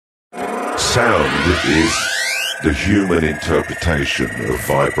Sound is the human interpretation of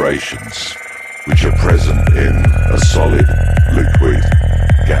vibrations which are present in a solid, liquid,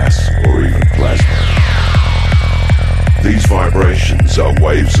 gas, or even plasma. These vibrations are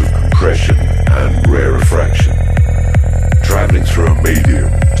waves of compression and rarefaction, traveling through a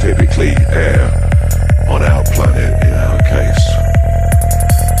medium, typically air, on our planet in our case.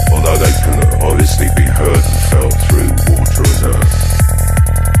 Although they can obviously be heard and felt through water and earth.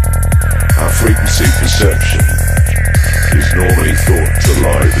 Our frequency perception is normally thought to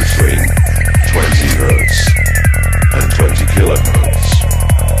lie between 20 Hz and 20 kHz.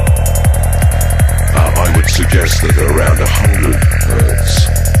 I would suggest that around 100 Hz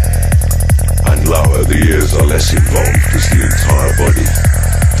and lower, the ears are less involved as the entire body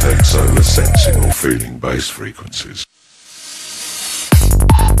takes over sensing or feeling bass frequencies.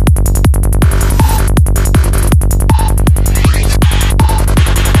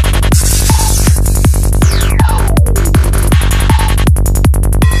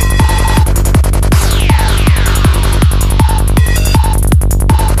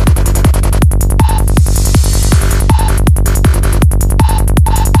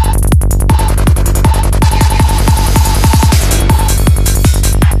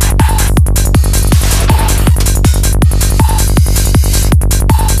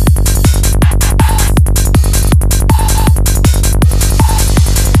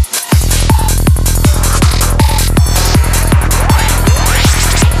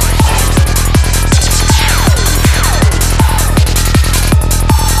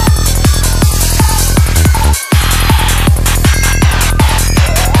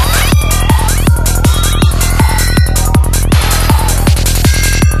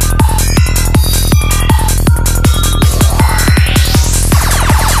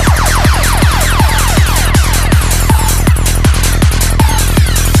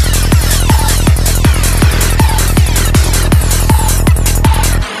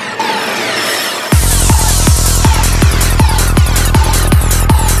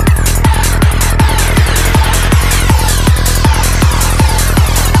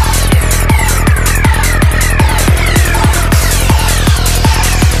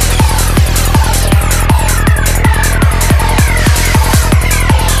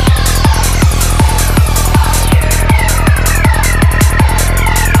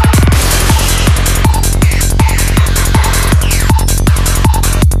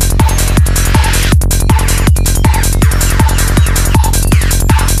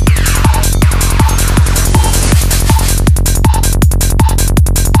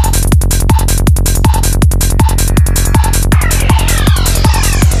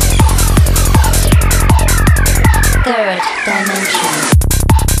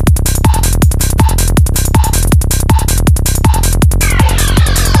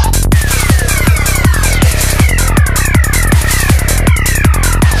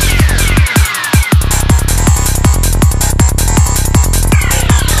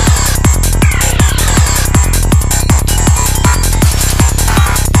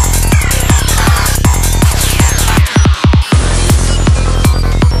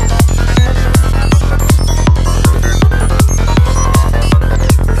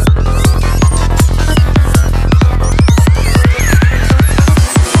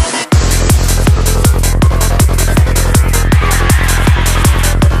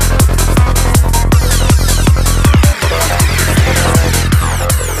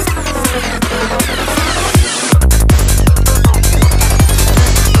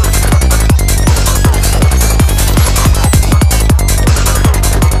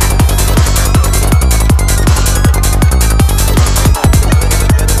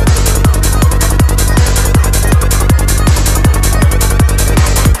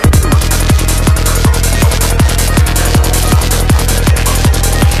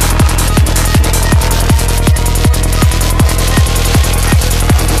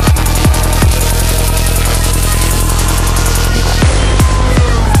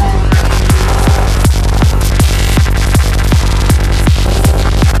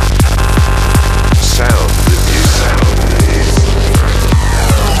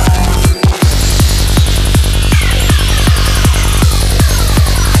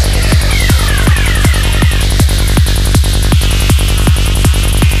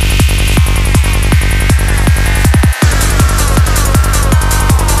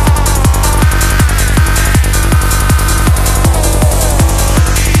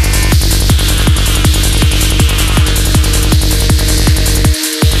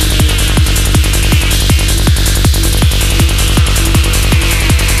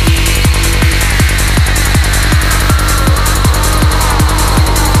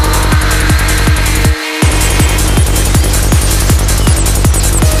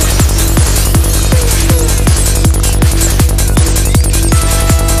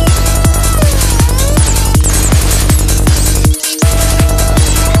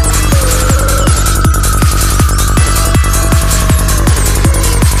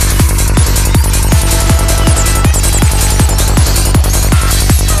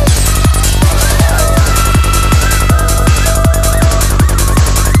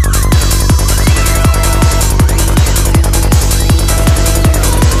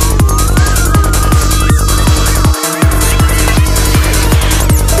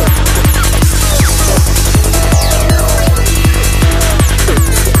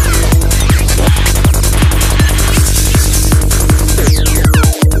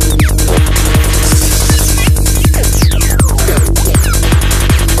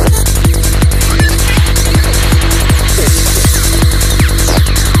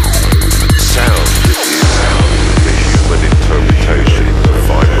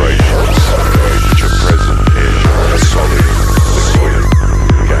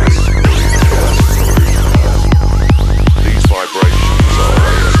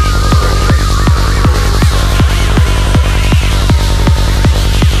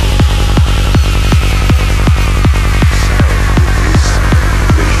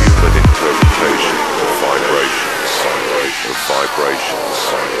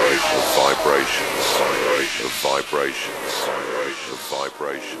 vibrations, the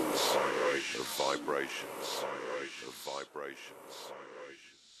vibrations, the vibrations, the vibrations.